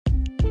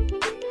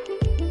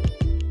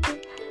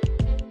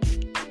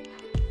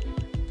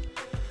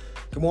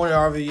Good morning,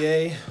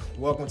 RVA.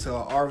 Welcome to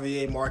our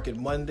RVA Market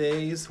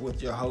Mondays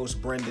with your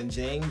host, Brendan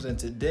James. And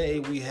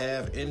today we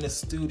have in the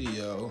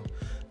studio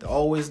the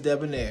always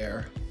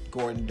debonair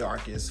Gordon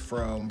Darkis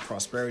from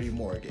Prosperity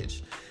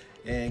Mortgage.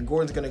 And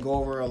Gordon's going to go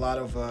over a lot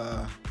of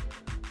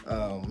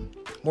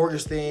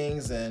mortgage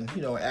things and,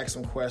 ask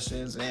some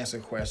questions and answer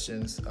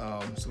questions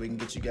so we can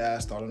get you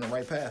guys started on the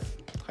right path.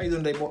 How you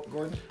doing today,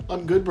 Gordon?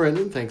 I'm good,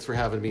 Brendan. Thanks for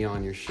having me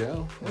on your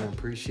show. I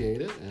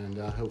appreciate it. And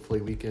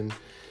hopefully we can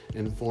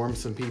inform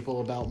some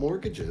people about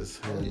mortgages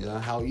and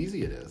how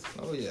easy it is.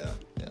 Oh, yeah.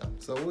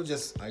 So we'll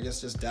just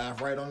dive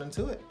right on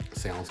into it.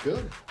 Sounds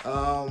good.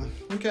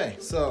 Okay,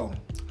 so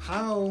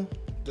how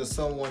does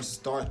someone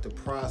start the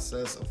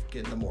process of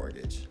getting a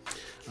mortgage?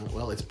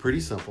 Well, it's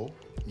pretty simple.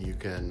 You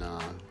can,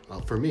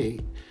 for me,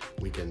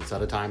 we can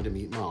set a time to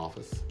meet in my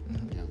office,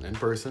 in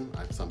person.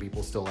 Some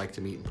people still like to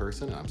meet in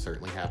person, and I'm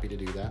certainly happy to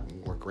do that. We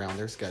can work around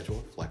their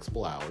schedule,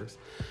 flexible hours.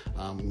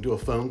 We can do a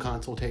phone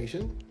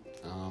consultation.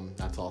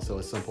 That's also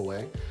a simple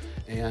way.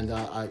 And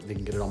they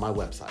can get it on my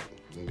website.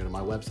 You can go to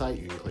my website,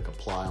 you can click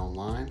apply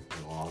online.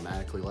 It will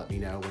automatically let me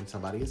know when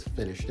somebody has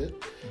finished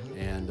it.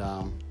 And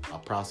I'll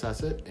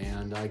process it,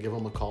 and I give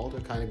them a call to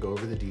kind of go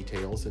over the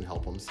details and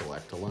help them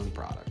select a loan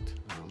product.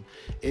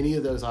 Any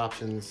of those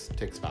options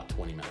takes about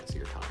 20 minutes of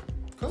your time.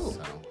 Cool.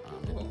 So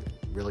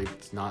really,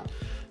 it's not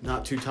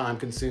too time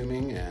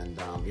consuming, and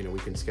we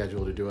can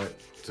schedule to do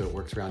it so it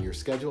works around your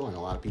schedule. And a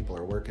lot of people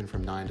are working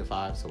from 9 to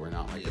 5, so we're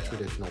not like a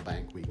traditional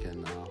bank. We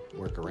can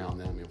work around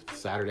them. If it's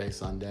Saturday,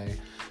 Sunday,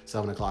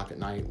 7 o'clock at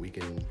night, we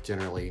can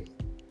generally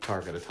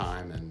target a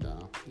time and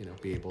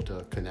be able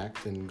to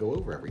connect and go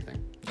over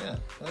everything. Yeah,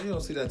 well, you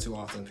don't see that too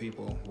often.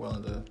 People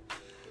willing to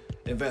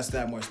invest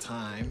that much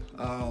time.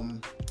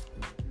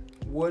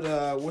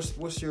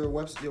 What's your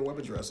web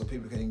address so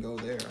people can go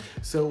there?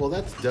 So, well,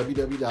 that's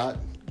www.gordondarkis,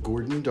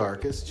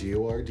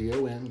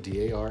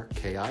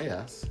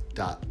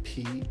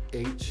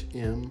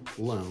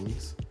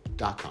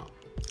 GORDONDARKIS.phmloans.com.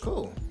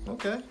 Cool.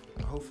 Okay.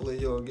 Hopefully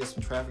you'll get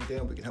some traffic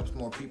there and we can help some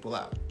more people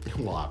out.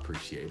 Well, I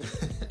appreciate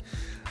it.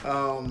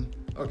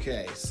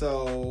 Okay,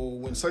 so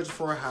when searching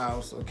for a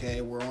house,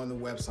 we're on the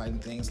website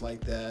and things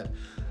like that.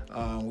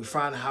 We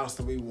find a house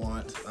that we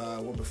want.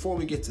 Well, before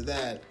we get to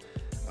that,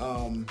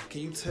 can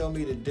you tell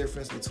me the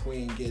difference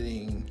between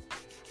getting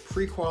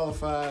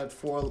pre-qualified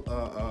for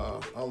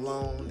a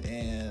loan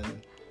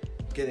and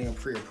getting a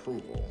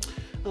pre-approval?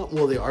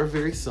 Well, they are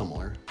very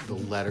similar. The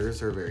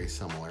letters are very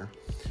similar.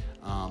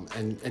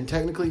 And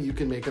technically you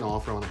can make an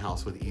offer on a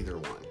house with either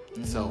one.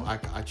 So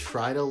I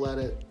try to let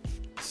it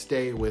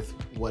stay with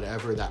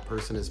whatever that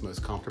person is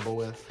most comfortable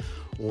with.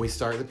 When we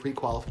start the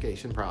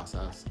pre-qualification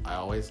process, I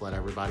always let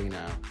everybody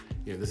know,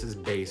 this is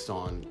based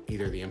on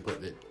either the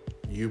input that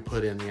you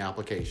put in the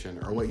application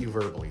or what you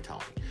verbally tell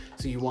me.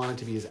 So you want it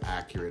to be as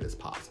accurate as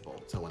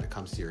possible. So when it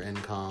comes to your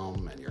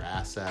income and your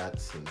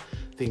assets and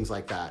things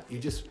like that, you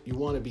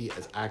want to be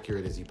as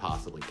accurate as you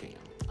possibly can.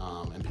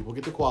 And people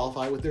get to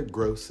qualify with their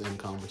gross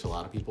income, which a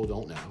lot of people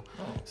don't know.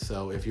 Oh.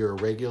 So if you're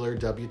a regular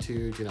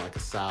W-2, like a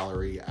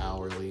salary,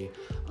 hourly,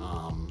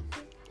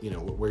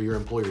 where your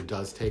employer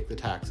does take the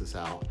taxes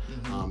out,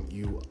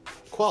 you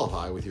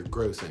qualify with your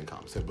gross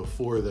income. So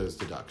before those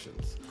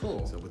deductions.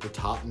 Cool. So with the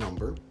top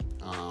number,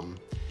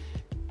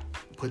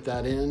 put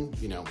that in,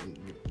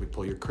 we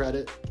pull your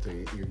credit.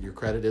 Your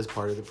credit is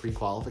part of the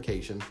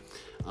pre-qualification.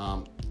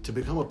 To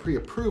become a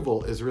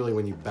pre-approval is really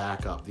when you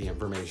back up the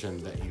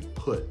information that you've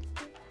put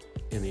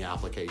in the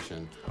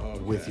application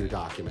with your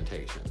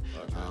documentation.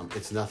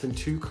 It's nothing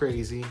too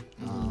crazy.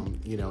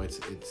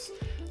 It's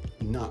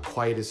not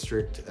quite as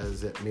strict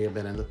as it may have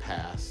been in the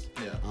past.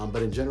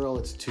 But in general,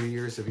 it's 2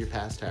 years of your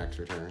past tax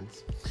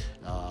returns.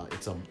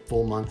 It's a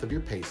full month of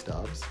your pay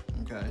stubs.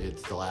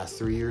 It's the last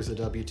 3 years of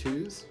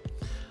W-2s.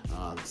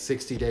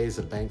 60 days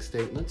of bank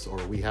statements, or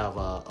we have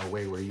a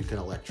way where you can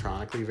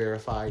electronically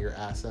verify your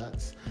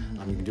assets.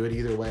 You can do it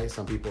either way.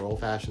 Some people are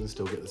old-fashioned,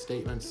 still get the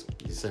statements.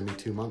 You send me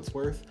 2 months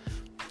worth,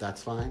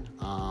 that's fine.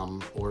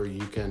 Or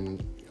you can,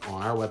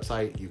 on our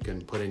website, you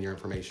can put in your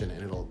information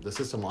and the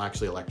system will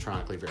actually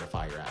electronically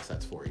verify your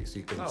assets for you. So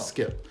you can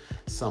skip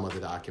some of the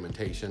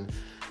documentation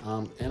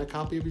and a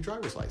copy of your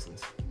driver's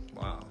license.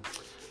 Wow.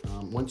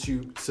 Once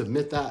you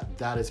submit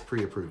that is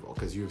pre-approval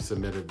because you've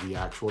submitted the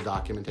actual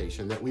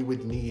documentation that we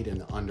would need in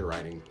the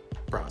underwriting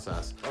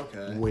process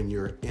when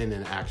you're in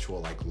an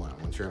actual loan.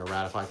 Once you're in a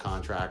ratified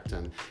contract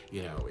and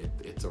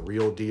it's a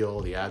real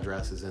deal, the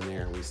address is in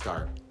there, and we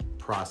start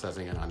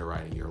processing and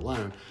underwriting your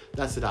loan,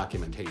 that's the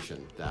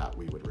documentation that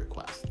we would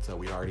request. So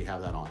we already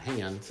have that on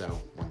hand.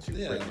 So once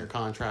you've written your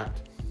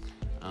contract,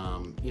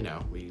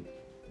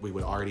 we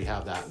would already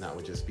have that, and that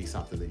would just be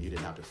something that you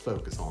didn't have to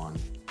focus on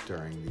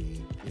during the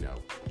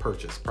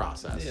purchase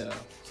process. Yeah.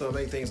 So it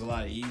makes things a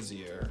lot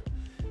easier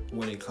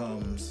when it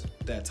comes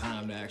that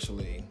time to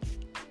actually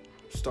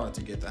start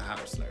to get the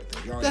house and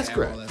everything. You already That's have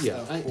correct. all that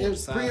Yeah.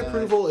 stuff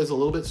Pre-approval is a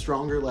little bit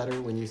stronger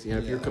letter when if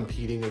you're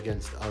competing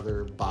against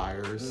other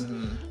buyers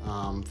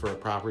for a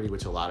property,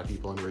 which a lot of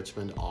people in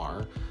Richmond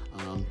are.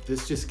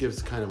 This just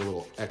gives kind of a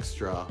little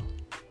extra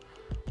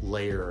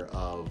layer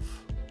of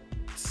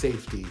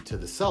safety to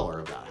the seller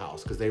of that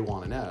house, because they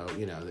want to know,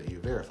 that you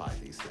verified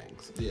these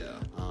things. Yeah.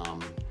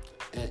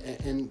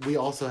 And we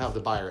also have the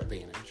buyer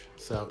advantage.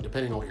 So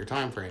depending on what your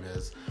time frame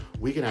is,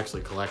 we can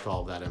actually collect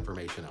all of that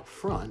information up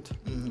front,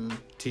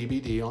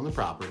 TBD on the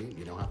property.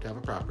 You don't have to have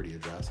a property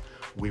address.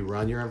 We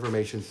run your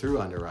information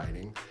through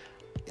underwriting.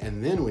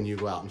 And then when you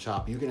go out and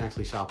shop, you can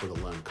actually shop with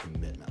a loan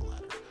commitment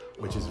letter,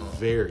 which is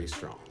very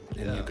strong.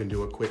 And you can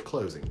do a quick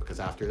closing, because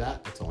after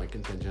that, it's only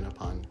contingent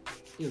upon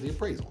the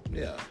appraisal.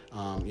 Yeah.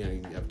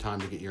 You have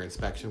time to get your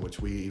inspection, which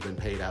we even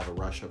pay to have a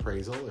rush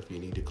appraisal if you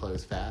need to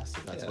close fast,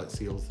 if that's what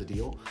seals the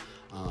deal.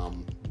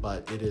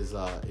 But it is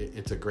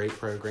it's a great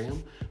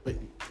program. But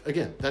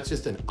again, that's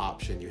just an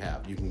option you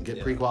have. You can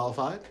get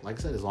pre-qualified, like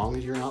I said, as long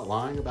as you're not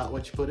lying about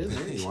what you put in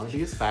there. You want to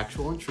be as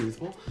factual and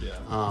truthful.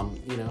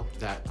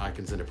 That I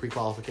can send a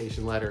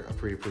pre-qualification letter, a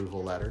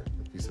pre-approval letter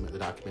if you submit the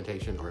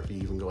documentation, or if you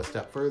even go a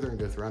step further and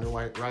go through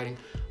underwriting,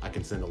 I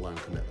can send a loan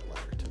commitment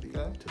letter to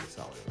the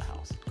seller of the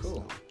house.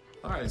 Cool.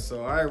 All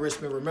right,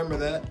 Richmond, remember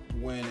that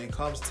when it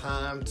comes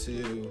time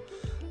to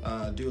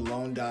do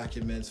loan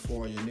documents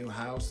for your new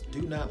house,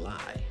 do not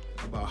lie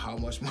about how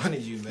much money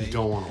you made. You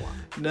don't want to lie.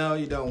 No,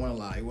 you don't want to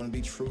lie. You want to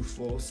be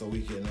truthful so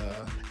we can...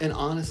 And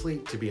honestly,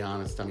 to be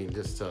honest,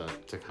 just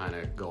to kind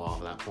of go off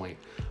of that point,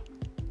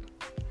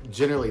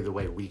 generally the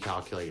way we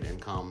calculate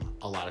income,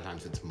 a lot of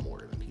times it's more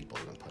than people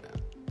even put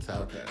in.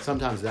 So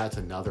sometimes that's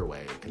another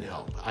way it can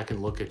help. I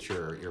can look at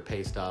your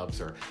pay stubs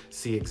or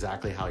see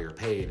exactly how you're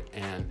paid,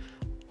 and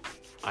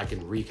I can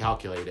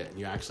recalculate it, and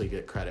you actually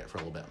get credit for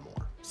a little bit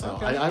more. So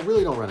I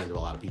really don't run into a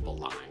lot of people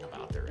lying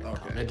about their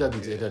income. It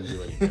doesn't do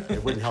any good.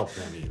 It wouldn't help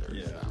them either.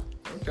 Yeah.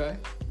 So. Okay.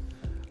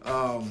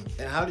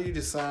 And how do you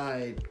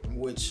decide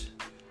which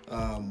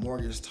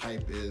mortgage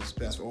type is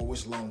best, or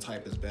which loan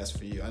type is best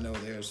for you? I know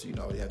there's, you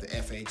have the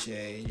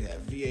FHA, you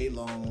have VA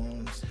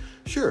loans.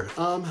 Sure.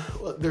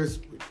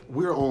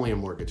 We're only a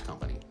mortgage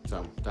company,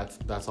 so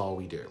that's all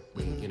we do.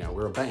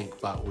 We're a bank,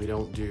 but we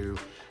don't do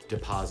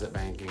deposit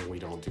banking. We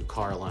don't do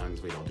car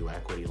loans. We don't do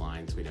equity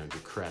lines. We don't do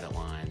credit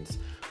lines.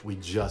 We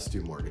just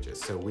do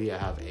mortgages. So we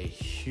have a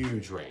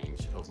huge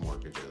range of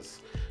mortgages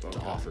to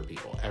offer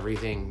people.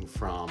 Everything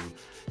from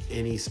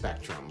any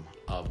spectrum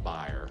of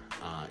buyer.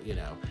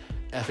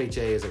 FHA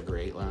is a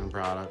great loan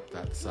product.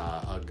 That's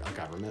a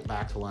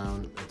government-backed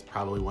loan. It's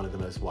probably one of the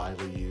most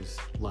widely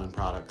used loan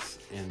products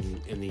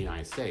in the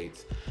United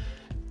States.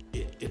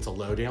 It's a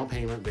low down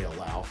payment. They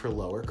allow for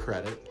lower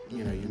credit.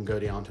 You can go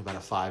down to about a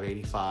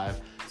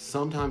 585,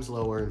 sometimes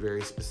lower in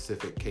very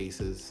specific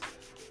cases.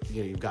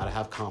 You've got to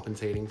have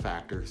compensating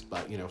factors,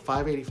 but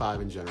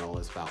 585 in general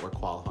is about where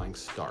qualifying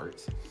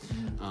starts.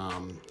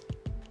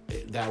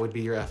 That would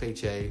be your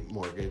FHA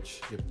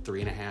mortgage. You have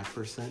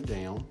 3.5%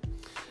 down.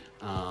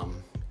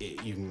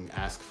 You can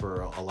ask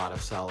for a lot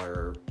of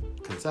seller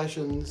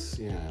concessions.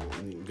 You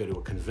can go to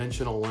a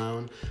conventional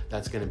loan.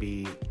 That's going to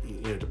be,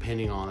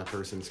 depending on a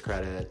person's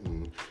credit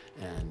and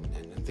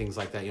things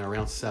like that.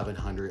 Around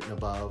 700 and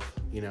above,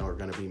 are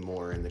going to be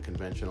more in the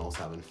conventional.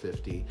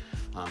 750.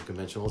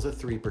 Conventional is a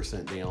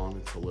 3% down.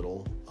 It's a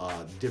little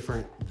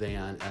different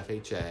than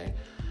FHA,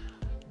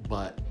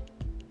 but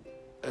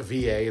a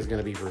VA is going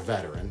to be for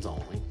veterans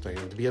only. So you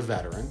have to be a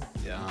veteran.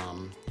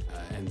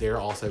 And they're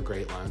also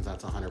great loans.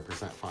 That's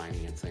 100%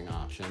 financing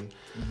option.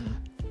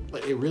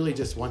 But it really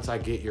just, once I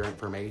get your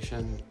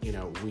information,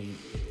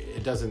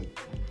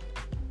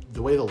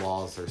 the way the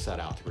laws are set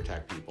out to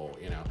protect people,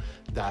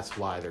 that's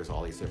why there's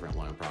all these different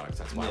loan products.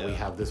 That's why we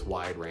have this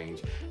wide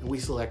range, and we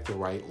select the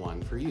right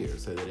one for you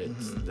so that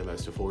it's the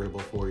most affordable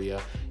for you.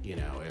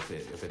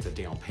 If it's a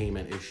down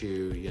payment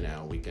issue,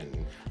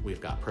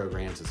 we've got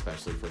programs,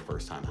 especially for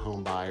first-time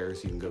home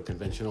buyers. You can go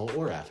conventional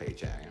or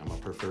FHA. I'm a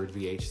preferred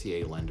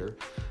VHCA lender,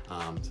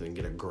 so you can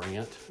get a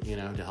grant,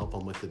 to help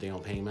them with the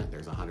down payment.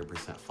 There's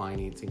 100%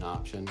 financing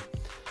option,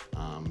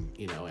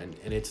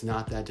 and it's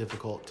not that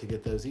difficult to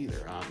get those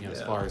either.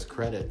 As far as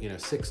credit,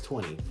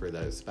 620 for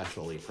those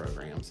specialty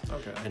programs.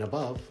 And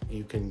above,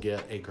 you can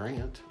get a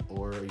grant,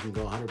 or you can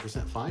go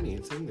 100%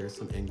 financing. There's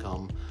some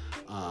income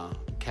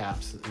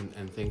caps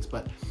and things,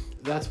 but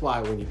that's why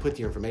when you put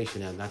the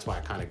information in, that's why I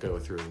kind of go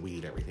through and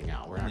weed everything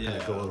out. We're not going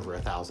to go over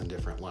 1,000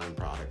 different loan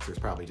products. There's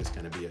probably just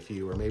going to be a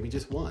few, or maybe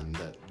just one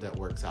that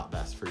works out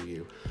best for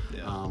you.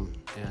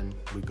 And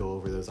we go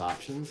over those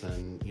options,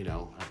 and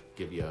I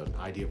give you an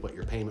idea of what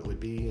your payment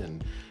would be,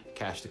 and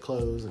cash to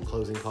close and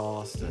closing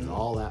costs and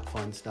all that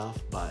fun stuff.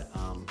 But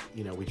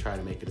we try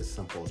to make it as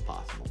simple as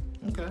possible.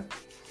 Okay.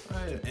 All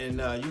right.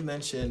 And you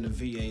mentioned the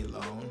VA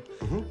loan.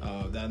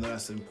 I know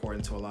that's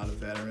important to a lot of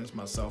veterans,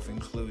 myself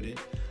included.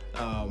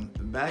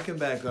 Back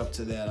up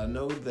to that, I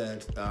know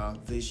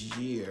that this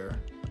year,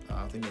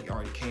 I think they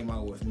already came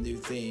out with new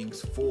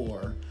things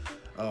for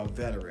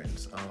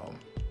veterans.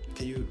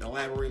 Can you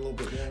elaborate a little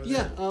bit more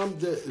on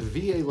that? The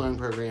VA loan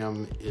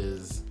program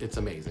it's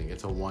amazing.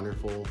 It's a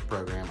wonderful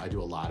program. I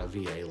do a lot of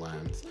VA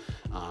loans.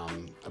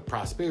 At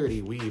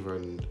Prosperity, we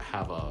even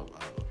have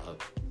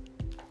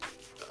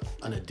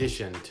an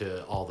addition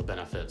to all the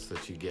benefits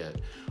that you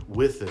get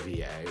with the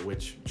VA,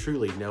 which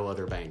truly no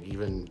other bank,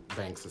 even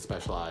banks that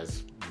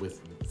specialize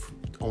with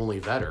only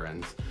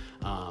veterans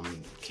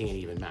can't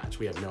even match.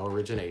 We have no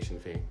origination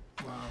fee.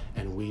 Wow.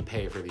 And we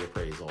pay for the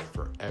appraisal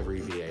for every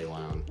VA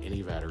loan,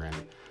 any veteran.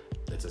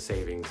 It's a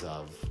savings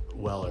of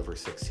well over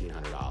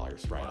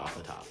 $1,600 right off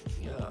the top.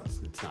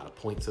 It's not a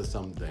point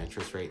system. The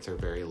interest rates are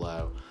very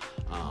low.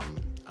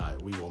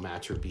 We will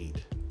match or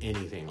beat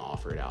anything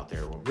offered out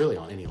there, really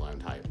on any loan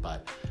type.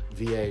 But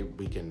VA,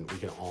 we can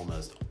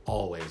almost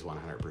always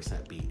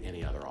 100% beat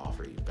any other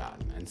offer you've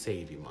gotten and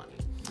save you money.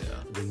 Yeah.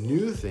 The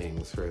new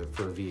things for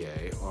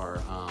VA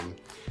are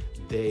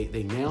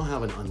they now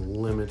have an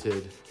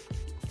unlimited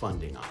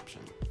funding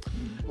option.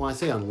 When I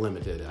say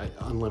unlimited,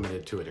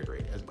 unlimited to a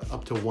degree,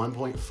 up to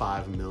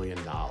 $1.5 million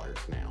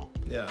now.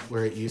 Yeah.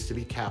 Where it used to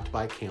be capped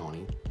by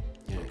county,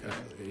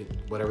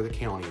 whatever the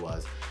county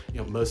was.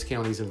 Most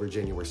counties in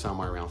Virginia were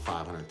somewhere around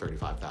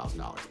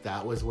 $535,000.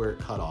 That was where it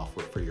cut off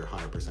for your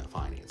 100%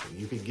 financing.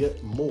 You could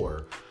get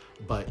more,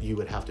 but you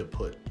would have to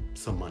put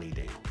some money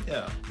down.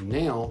 Yeah.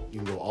 Now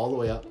you can go all the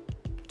way up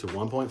to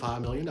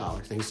 $1.5 million.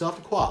 Now you still have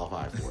to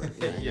qualify for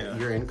it.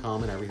 Your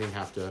income and everything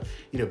have to,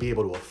 be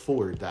able to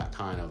afford that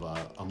kind of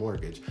a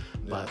mortgage.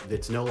 But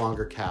it's no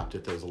longer capped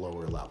at those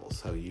lower levels.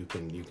 So you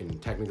can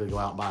technically go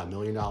out and buy $1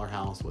 million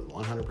house with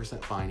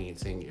 100%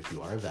 financing if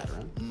you are a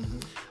veteran. Mm-hmm.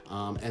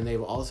 And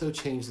they've also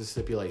changed the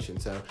stipulation.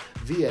 So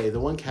VA, the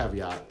one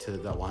caveat to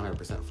the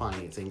 100%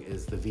 financing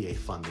is the VA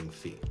funding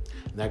fee.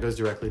 And that goes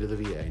directly to the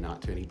VA,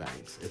 not to any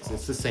banks.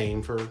 It's the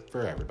same for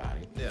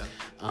everybody. Yeah.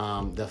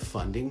 The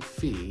funding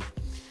fee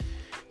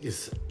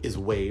is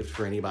waived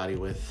for anybody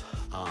with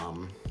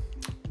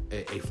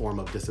a form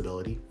of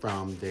disability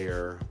from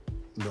their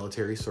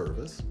military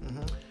service.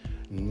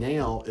 Mm-hmm.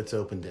 Now it's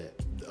open to,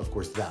 of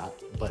course, that,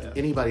 but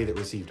anybody that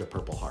received a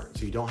Purple Heart.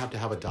 So you don't have to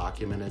have a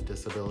documented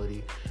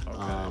disability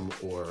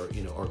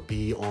or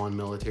be on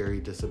military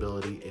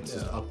disability. It's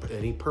just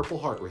any Purple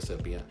Heart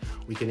recipient.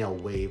 We can now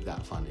waive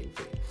that funding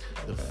fee. Okay.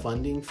 The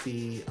funding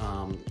fee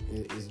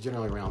is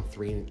generally around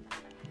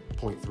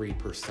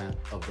 3.3%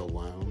 of the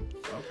loan.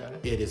 Okay.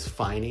 It is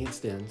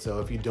financed in,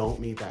 so if you don't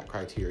meet that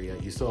criteria,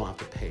 you still don't have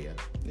to pay it.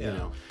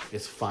 Yeah.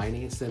 It's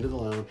financed into the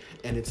loan,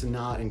 and it's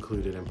not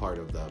included in part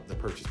of the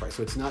purchase price.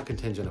 So it's not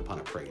contingent upon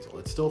appraisal.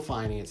 It's still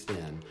financed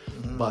in,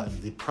 but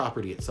the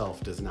property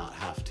itself does not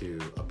have to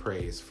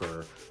appraise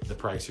for the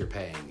price you're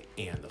paying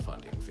and the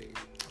funding fee.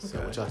 So,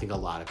 which I think a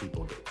lot of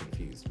people get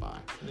confused by.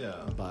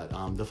 Yeah. But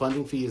the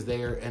funding fee is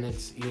there, and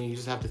it's you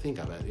just have to think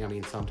of it. I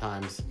mean,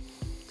 sometimes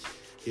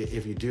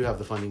if you do have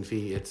the funding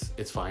fee,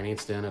 it's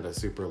financed in at a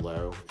super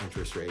low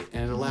interest rate,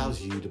 and it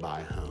allows you to buy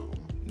a home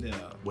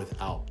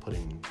without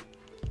putting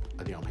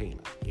a down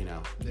payment. You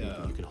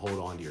can hold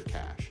on to your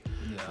cash.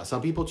 Yeah.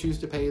 Some people choose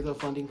to pay the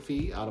funding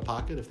fee out of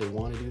pocket if they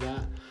want to do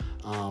that.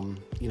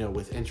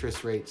 With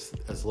interest rates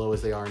as low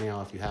as they are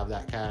now, if you have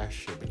that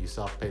cash, but you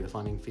still have to pay the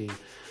funding fee.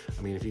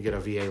 I mean, if you get a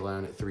VA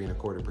loan at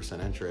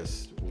 3.25%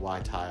 interest, why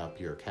tie up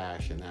your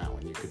cash in that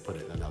when you could put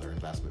it in another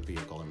investment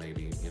vehicle and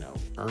maybe,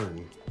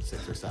 earn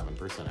 6 or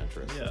 7%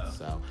 interest? Yeah.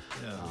 So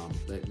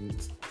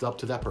it's up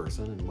to that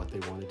person and what they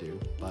want to do.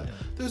 But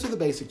those are the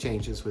basic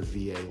changes with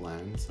VA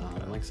loans.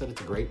 And like I said,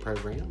 it's a great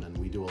program, and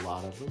we do a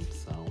lot of them.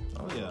 So.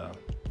 Oh yeah,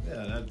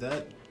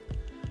 that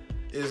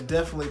is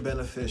definitely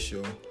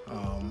beneficial.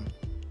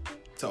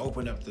 To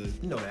open up the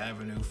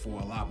avenue for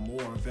a lot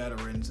more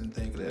veterans and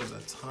things. There's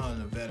a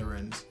ton of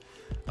veterans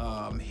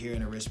here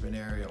in the Richmond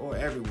area or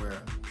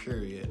everywhere,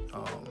 period.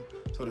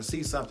 So to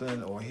see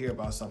something or hear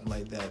about something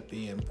like that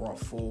being brought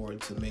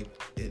forward to make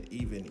it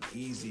even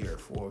easier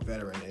for a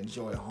veteran to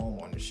enjoy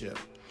home ownership.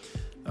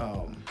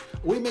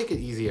 We make it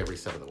easy every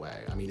step of the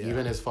way. I mean,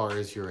 even as far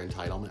as your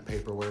entitlement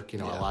paperwork, a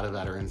lot of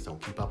veterans don't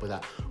keep up with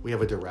that. We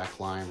have a direct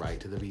line right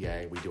to the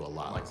VA. We do a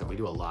lot, like I said, we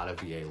do a lot of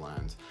VA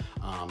loans.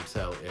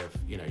 So if,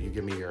 you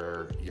give me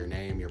your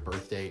name, your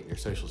birth date, and your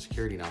social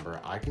security number,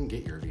 I can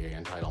get your VA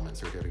entitlement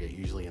certificate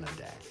usually in a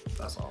day.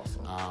 That's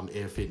awesome.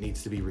 If it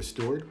needs to be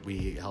restored,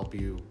 we help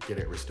you get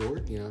it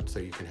restored, so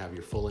you can have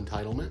your full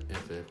entitlement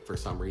if for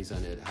some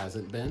reason it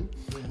hasn't been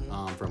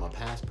from a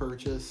past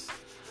purchase.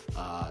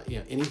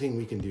 Anything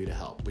we can do to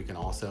help. We can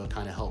also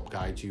kind of help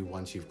guide you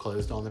once you've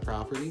closed on the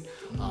property.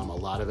 A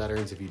lot of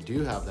veterans, if you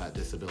do have that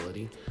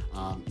disability,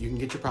 you can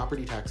get your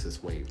property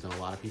taxes waived, and a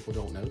lot of people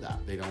don't know that.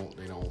 They don't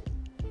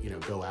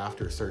go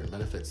after certain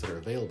benefits that are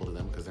available to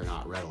them because they're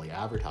not readily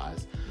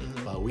advertised.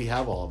 But we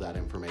have all of that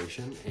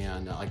information,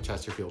 and like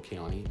Chesterfield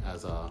County,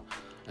 as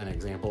an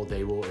example,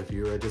 they will, if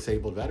you're a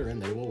disabled veteran,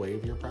 they will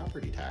waive your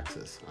property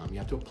taxes. You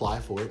have to apply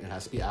for it. It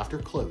has to be after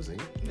closing.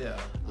 Yeah.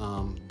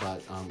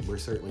 But we're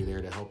certainly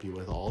there to help you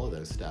with all of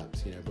those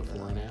steps,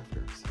 before and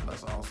after. So.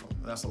 That's awesome.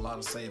 That's a lot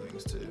of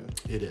savings too.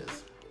 It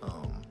is.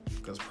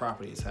 Because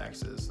property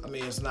taxes, I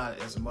mean, it's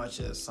not as much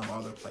as some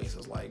other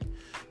places like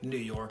New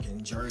York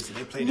and Jersey.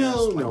 They play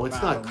No,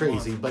 it's not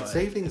crazy, but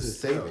savings is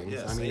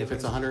savings. I mean, if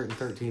it's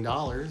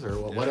 $113 or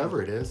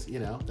whatever it is,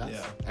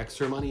 that's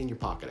extra money in your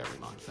pocket every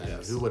month.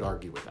 And who would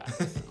argue with that?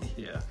 So.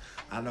 Yeah,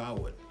 I know I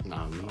would.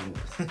 No, me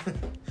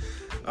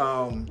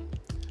either.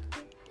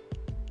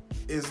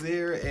 Is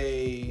there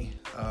a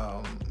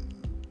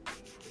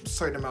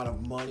certain amount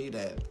of money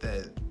that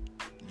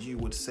you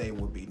would say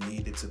would be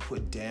needed to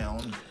put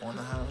down on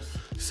the house?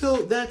 So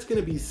that's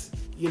going to be,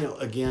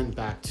 again,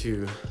 back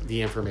to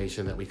the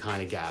information that we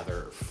kind of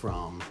gather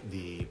from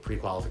the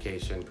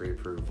pre-qualification,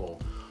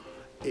 pre-approval.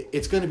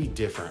 It's going to be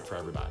different for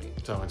everybody.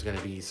 So it's going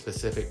to be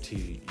specific to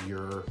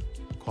your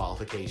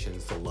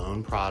qualifications, the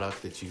loan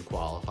product that you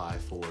qualify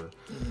for.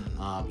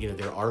 Mm-hmm.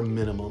 There are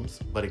minimums,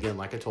 but again,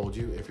 like I told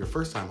you, if you're a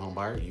first-time home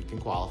buyer, you can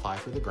qualify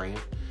for the grant,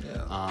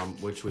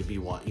 which would be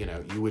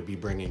you would be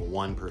bringing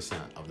 1%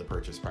 of the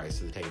purchase price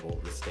to the table.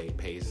 The state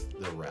pays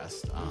the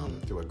rest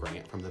through a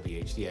grant from the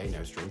VHDA,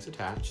 no strings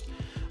attached.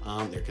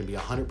 There can be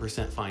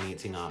 100%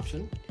 financing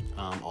option,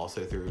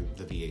 also through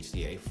the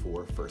VHDA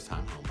for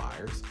first-time home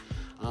buyers.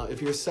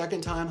 If you're a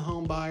second-time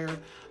home buyer,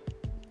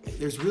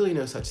 there's really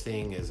no such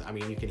thing as,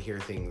 you can hear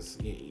things,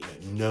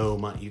 no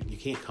money, you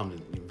can't come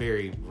to,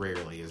 very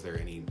rarely is there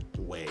any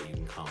way you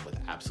can come with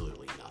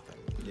absolutely nothing.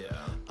 Yeah.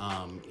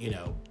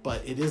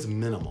 But it is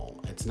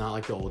minimal. It's not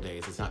like the old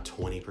days. It's not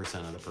 20%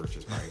 of the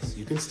purchase price.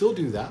 You can still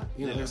do that.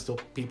 There's still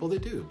people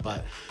that do,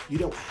 but you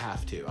don't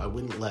have to. I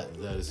wouldn't let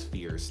those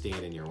fears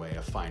stand in your way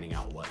of finding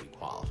out what you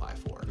qualify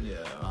for. Yeah.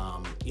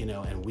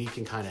 And we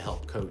can kind of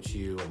help coach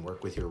you and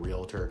work with your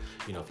realtor.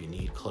 If you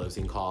need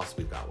closing costs,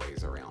 we've got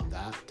ways around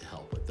that to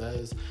help with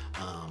those.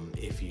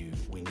 If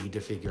we need to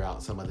figure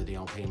out some of the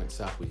down payment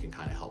stuff, we can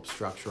kind of help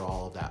structure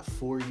all of that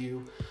for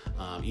you.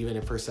 Even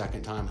if for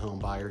second-time home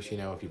buyers,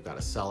 if you've got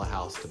to sell a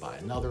house to buy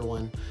another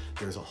one,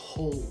 there's a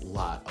whole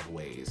lot of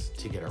ways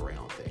to get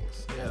around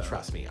things. Yeah. And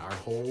trust me, our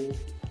whole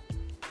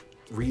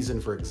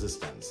reason for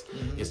existence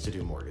is to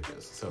do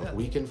mortgages. So if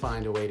we can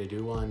find a way to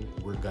do one,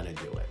 we're gonna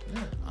do it.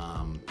 Yeah.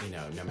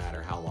 No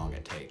matter how long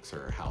it takes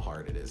or how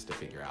hard it is to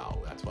figure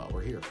out, that's what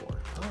we're here for.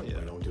 We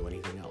don't do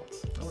anything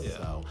else.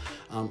 So,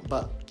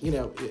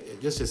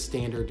 just as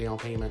standard down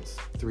payments,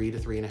 3 to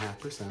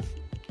 3.5%.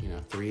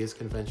 3 is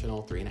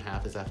conventional,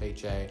 3.5 is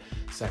FHA.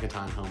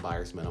 Second-time home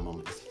buyers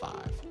minimum is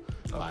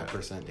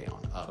 5%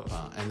 down up,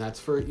 and that's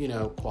for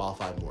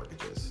qualified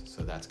mortgages.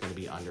 So that's going to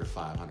be under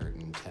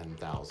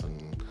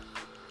 $510,000.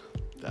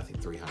 I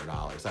think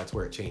 $300. That's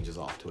where it changes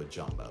off to a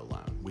jumbo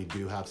loan. We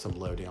do have some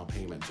low down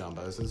payment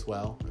jumbos as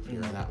well. If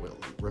you're in that,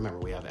 remember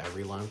we have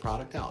every loan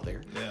product out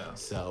there. Yeah.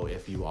 So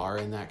if you are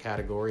in that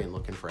category and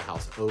looking for a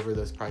house over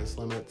those price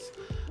limits,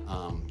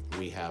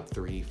 we have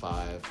 3,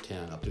 5,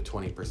 10, up to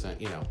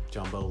 20%.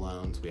 Jumbo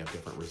loans. We have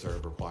different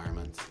reserve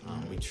requirements.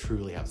 We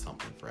truly have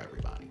something for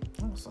everybody.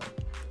 Awesome.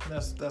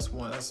 That's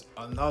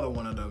another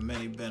one of the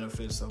many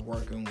benefits of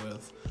working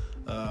with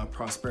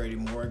Prosperity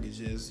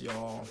Mortgages,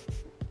 y'all.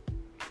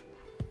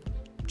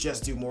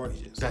 Just do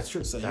mortgages. That's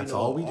true. So that's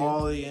all we do.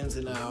 All the ins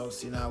and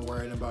outs. You're not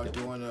worrying about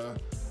doing a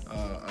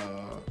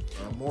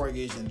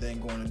mortgage and then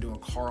going to do a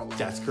car loan.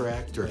 That's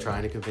correct. Or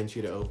trying to convince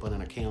you to open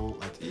an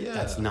account.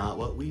 That's not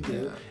what we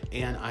do. Yeah.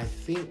 And I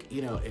think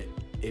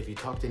if you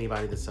talk to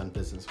anybody that's done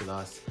business with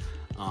us,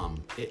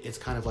 it's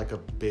kind of like a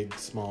big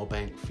small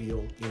bank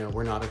feel.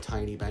 We're not a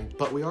tiny bank,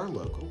 but we are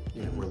local.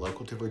 We're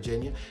local to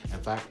Virginia. In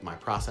fact, my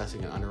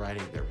processing and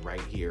underwriting, they're right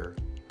here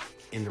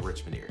in the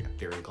Richmond area.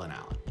 They're in Glen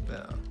Allen.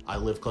 Yeah. I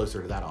live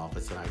closer to that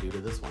office than I do to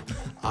this one.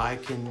 I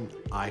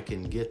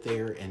can get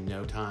there in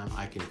no time.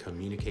 I can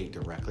communicate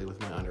directly with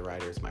my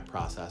underwriters, my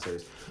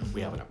processors.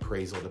 We have an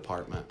appraisal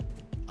department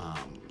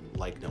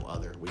like no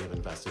other. We have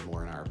invested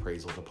more in our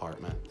appraisal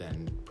department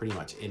than pretty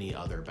much any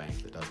other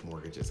bank that does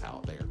mortgages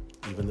out there,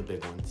 even the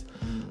big ones.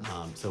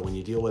 So when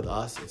you deal with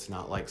us, it's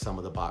not like some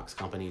of the box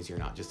companies. You're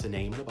not just a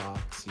name in a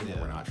box.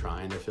 We're not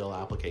trying to fill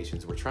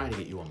applications. We're trying to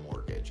get you a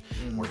mortgage.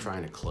 We're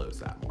trying to close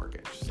that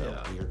mortgage. So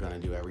we are going to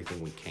do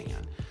everything we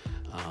can.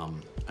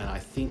 And I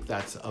think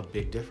that's a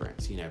big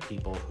difference.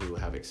 People who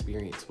have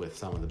experience with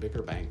some of the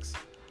bigger banks,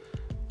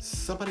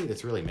 somebody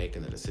that's really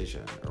making the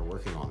decision or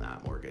working on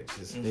that mortgage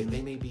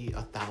they may be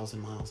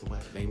 1,000 miles away.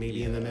 They may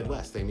be in the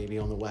Midwest. They may be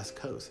on the West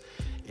Coast.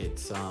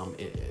 It's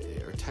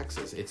or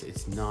Texas.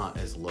 It's not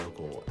as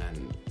local,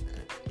 and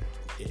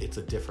it's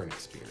a different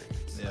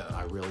experience. Yeah.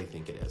 I really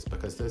think it is,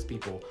 because those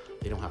people,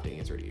 they don't have to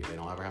answer to you. They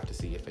don't ever have to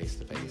see you face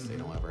to face. They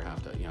don't ever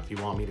have to. If you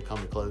want me to come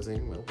to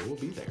closing, we'll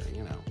be there.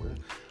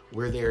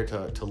 We're there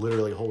to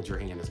literally hold your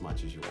hand as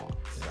much as you want,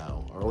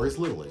 or as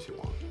little as you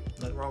want.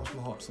 Nothing wrong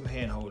with some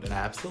hand holding.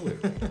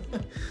 Absolutely.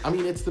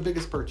 It's the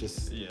biggest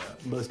purchase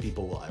most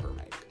people will ever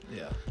make.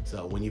 Yeah.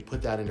 So when you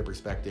put that into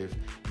perspective,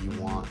 you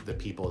want the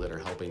people that are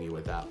helping you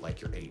with that, like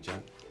your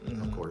agent,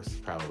 of course,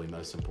 probably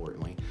most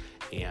importantly,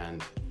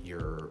 and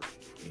your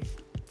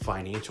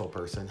financial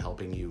person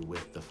helping you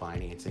with the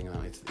financing.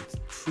 It's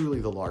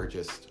truly the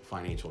largest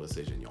financial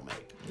decision you'll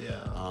make.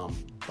 Yeah.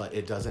 But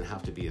it doesn't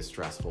have to be as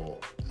stressful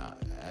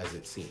as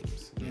it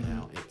seems.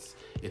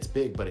 It's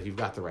big, but if you've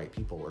got the right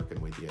people working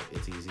with you,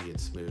 it's easy,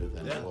 it's smooth,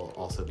 and it will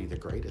also be the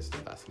greatest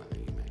investment that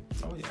you make.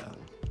 Oh yeah,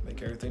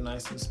 make everything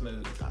nice and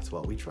smooth. That's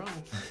what we try.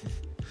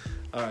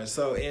 All right,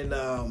 so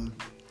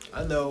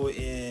I know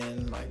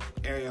in like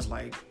areas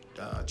like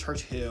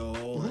Church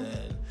Hill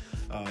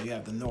and you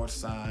have the North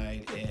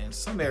Side and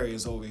some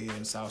areas over here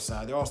in South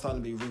Side, they're all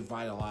starting to be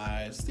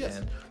revitalized. Yes.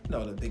 And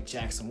the big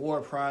Jackson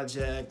Ward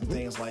project and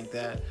things like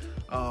that.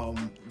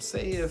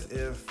 Say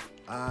if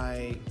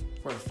I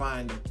were to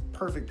find the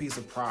perfect piece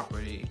of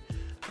property,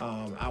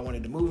 I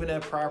wanted to move in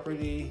that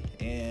property,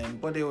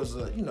 but there was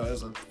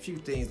there's a few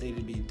things needed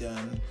to be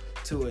done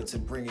to it to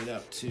bring it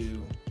up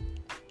to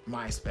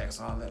my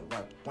specs. I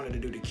wanted to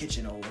do the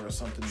kitchen over or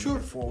something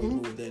before we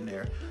moved in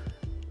there.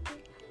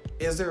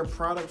 Is there a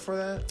product for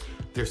that?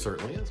 There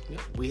certainly is. Yeah.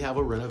 We have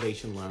a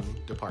renovation loan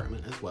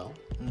department as well.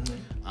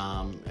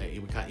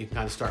 You can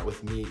kind of start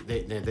with me.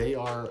 They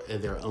are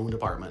their own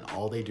department.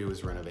 All they do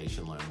is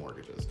renovation loan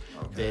mortgages.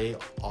 Okay. They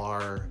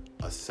are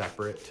a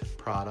separate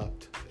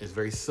product. It's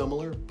very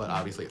similar, but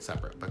obviously it's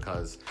separate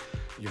because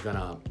you're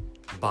gonna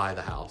buy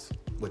the house,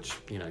 which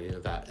you know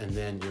that, and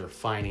then you're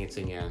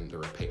financing in the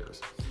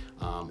repairs.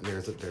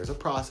 There's a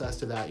process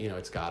to that.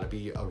 It's got to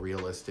be a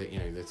realistic.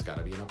 It's got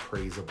to be an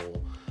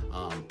appraisable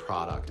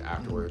product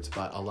afterwards.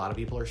 But a lot of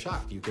people are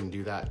shocked. You can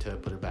do that to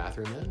put a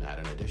bathroom in, add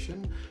an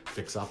addition,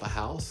 fix up a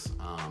house.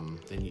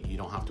 Then you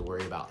don't have to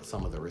worry about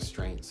some of the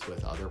restraints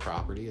with other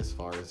property as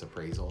far as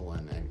appraisal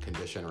and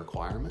condition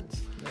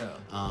requirements.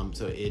 Yeah.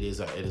 So it is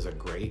a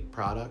great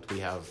product.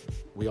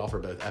 We offer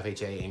both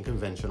FHA and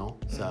conventional.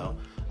 So.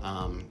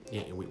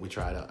 We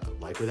try to,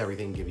 like with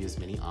everything, give you as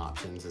many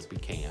options as we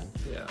can.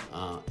 Yeah.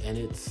 And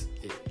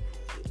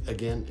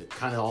again,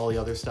 kind of all the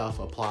other stuff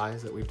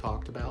applies that we've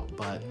talked about,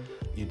 but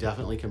you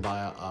definitely can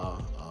buy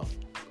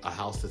a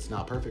house that's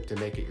not perfect and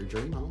make it your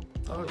dream home.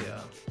 Oh yeah.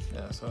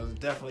 Yeah. So it's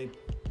definitely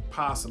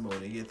possible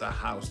to get the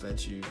house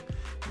that you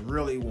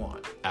really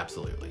want.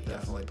 Absolutely.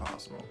 Definitely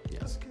possible.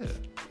 Yes. That's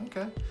good.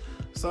 Okay.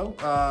 So,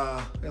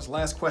 that's the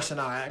last question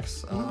I'll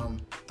ask.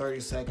 30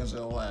 seconds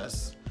or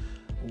less.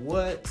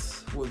 What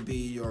would be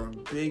your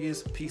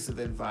biggest piece of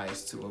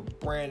advice to a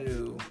brand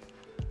new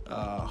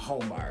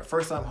home buyer,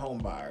 first-time home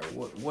buyer?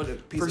 What a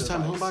piece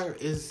first-time of advice? home buyer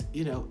is,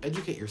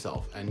 educate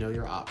yourself and know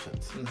your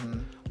options.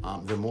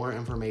 The more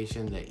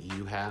information that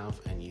you have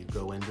and you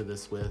go into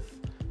this with,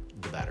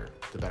 the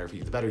better for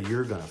you. The better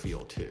you're going to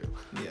feel too.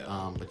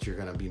 Yeah. But you're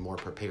going to be more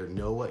prepared.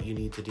 Know what you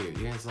need to do.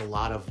 There's a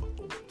lot of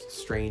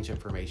strange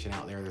information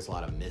out there. There's a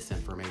lot of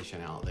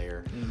misinformation out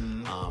there.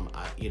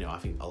 I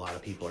think a lot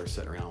of people are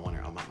sitting around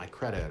wondering about my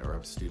credit or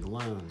of student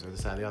loans or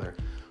this, that, or the other.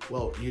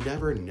 Well, you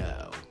never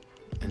know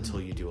until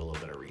you do a little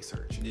bit of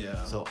research.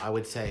 Yeah. So I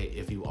would say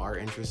if you are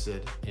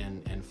interested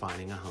in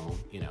finding a home,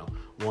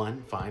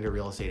 one, find a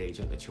real estate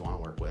agent that you want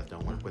to work with.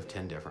 Don't work with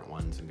 10 different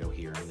ones and go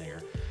here and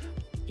there.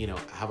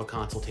 Have a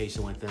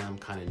consultation with them,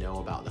 kind of know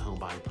about the home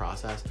buying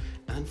process,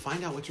 and then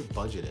find out what your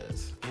budget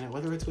is.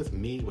 Whether it's with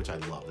me, which I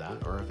love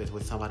that, or if it's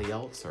with somebody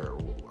else or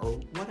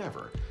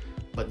whatever.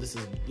 But this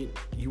is,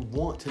 you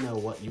want to know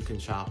what you can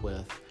shop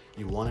with,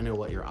 you want to know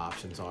what your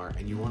options are,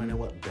 and you want to know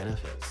what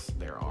benefits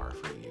there are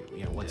for you,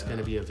 what's going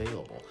to be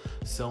available.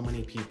 So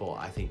many people,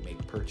 I think,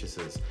 make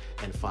purchases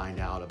and find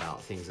out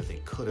about things that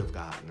they could have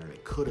gotten or they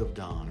could have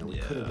done or we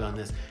could have done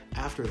this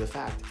after the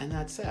fact, and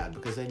that's sad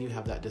because then you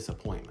have that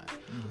disappointment.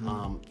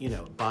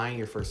 Buying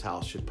your first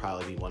house should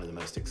probably be one of the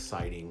most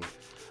exciting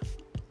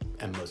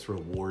and most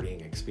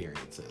rewarding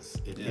experiences.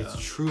 It's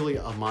truly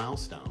a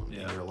milestone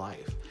in your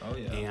life. Oh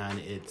yeah. And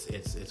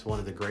it's one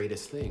of the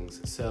greatest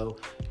things. So,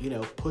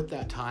 put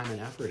that time and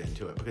effort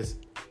into it because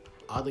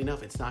oddly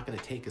enough, it's not going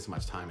to take as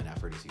much time and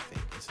effort as you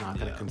think. It's not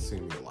going to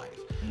consume your life.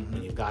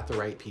 When you've got the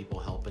right people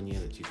helping you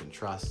that you can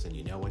trust and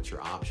you know what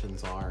your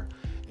options are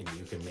and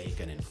you can make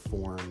an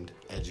informed,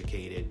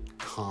 educated,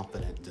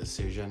 confident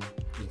decision,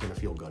 you're going to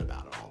feel good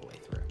about it all the way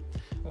through.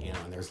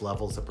 And there's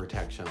levels of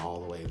protection all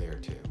the way there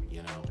too,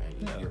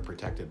 and you're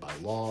protected by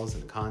laws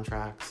and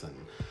contracts and,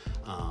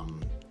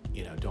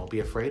 don't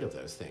be afraid of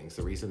those things.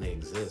 The reason they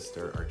exist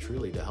are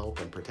truly to help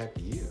and protect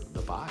you,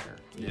 the buyer.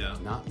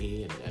 Not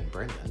me and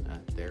Brendan.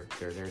 They're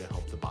there to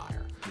help the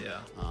buyer. Yeah.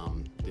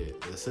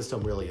 The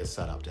system really is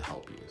set up to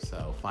help you.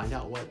 So find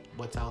out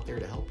what's out there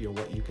to help you and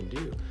what you can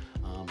do.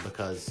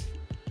 Because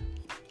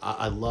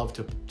I love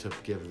to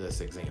give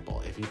this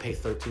example. If you pay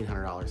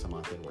 $1,300 a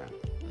month in rent,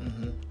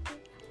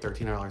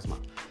 $1,300 a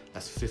month,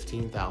 that's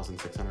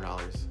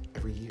 $15,600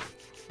 every year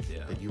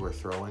that you are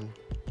throwing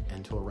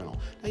into a rental.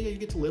 Now, you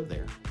get to live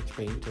there, but you're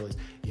paying utilities.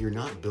 You're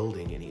not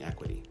building any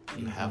equity.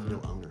 You have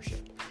no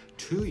ownership.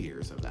 2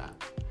 years of that,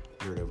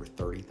 you're at over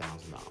 $30,000.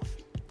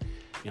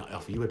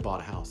 If you had bought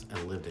a house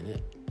and lived in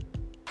it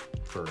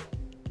for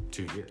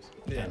 2 years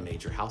and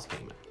made your house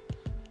payment,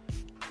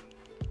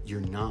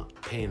 you're not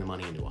paying the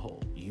money into a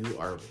hole. You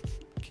are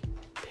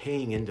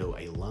paying into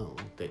a loan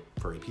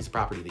for a piece of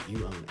property that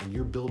you own, and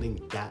you're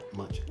building that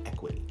much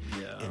equity.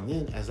 And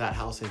then as that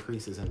house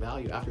increases in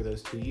value after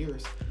those 2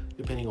 years,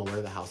 depending on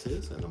where the house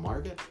is in the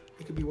market,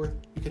 you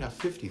could have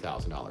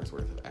 $50,000 worth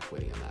of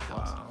equity in that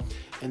house. Wow.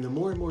 And the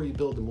more and more you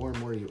build, the more and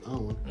more you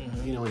own,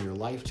 and your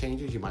life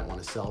changes, you might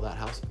want to sell that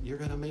house. You're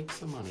going to make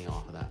some money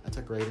off of that. That's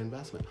a great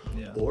investment.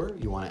 Or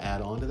you want to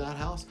add on to that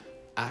house,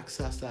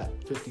 access that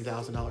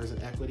 $50,000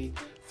 in equity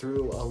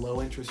through a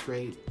low interest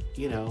rate,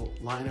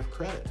 line of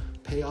credit.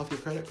 Pay off your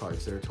credit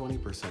cards that are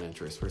 20%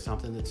 interest for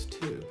something that's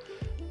 2%.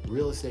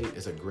 Real estate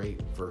is a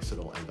great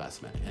versatile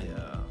investment, and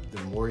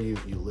the more you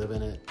live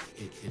in it,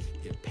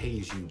 it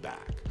pays you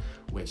back.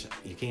 which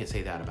you can't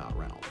say that about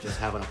rental. Just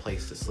having a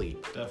place to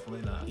sleep.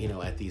 Definitely not. You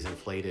know, at these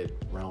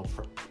inflated rental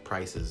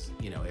prices,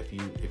 you know, if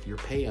you're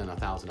paying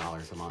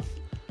 $1,000 a month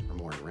or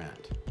more in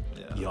rent,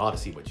 you ought to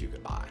see what you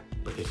could buy,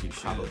 because you'd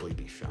probably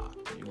be shocked.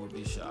 You would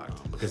be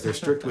shocked. Because they're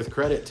strict with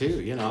credit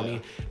too, you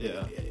know. Yeah.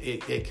 I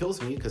mean, it kills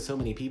me because so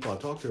many people I've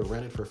talked to have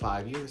rented for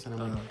 5 years, and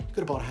I'm like, you could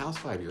have bought a house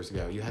 5 years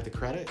ago. You had the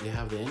credit, you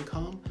have the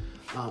income,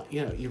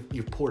 you know,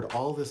 you've poured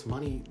all this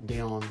money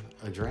down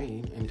a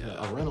drain into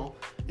a rental.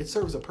 It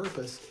serves a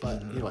purpose,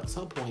 but you know, at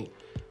some point,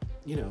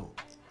 you know,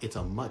 it's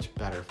a much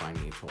better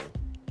financial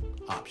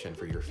option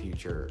for your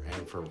future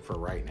and for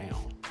right now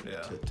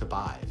to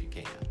buy if you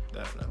can.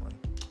 Definitely.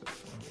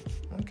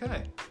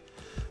 Okay.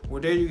 Well,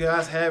 there you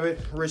guys have it,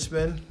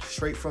 Richmond,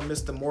 straight from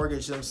Mr.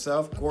 Mortgage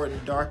himself, Gordon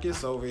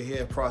Darkus over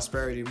here at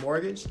Prosperity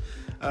Mortgage.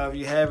 If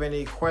you have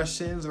any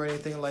questions or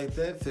anything like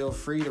that, feel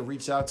free to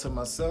reach out to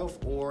myself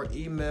or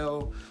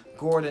email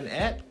Gordon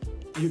at.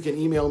 You can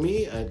email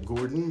me at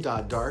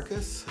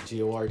gordon.darkus,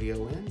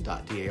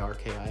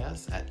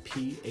 GORDON.DARKIS at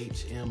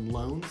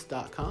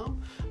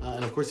phmloans.com.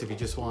 And of course, if you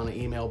just want to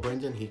email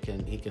Brendan, he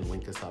can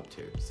link us up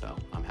too. So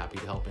I'm happy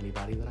to help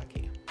anybody that I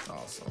can.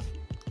 Awesome.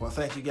 Well,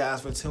 thank you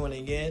guys for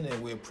tuning in,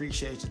 and we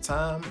appreciate your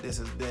time. This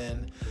has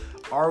been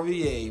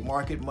RVA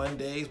Market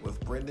Mondays with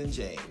Brendan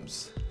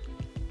James.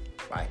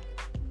 Bye.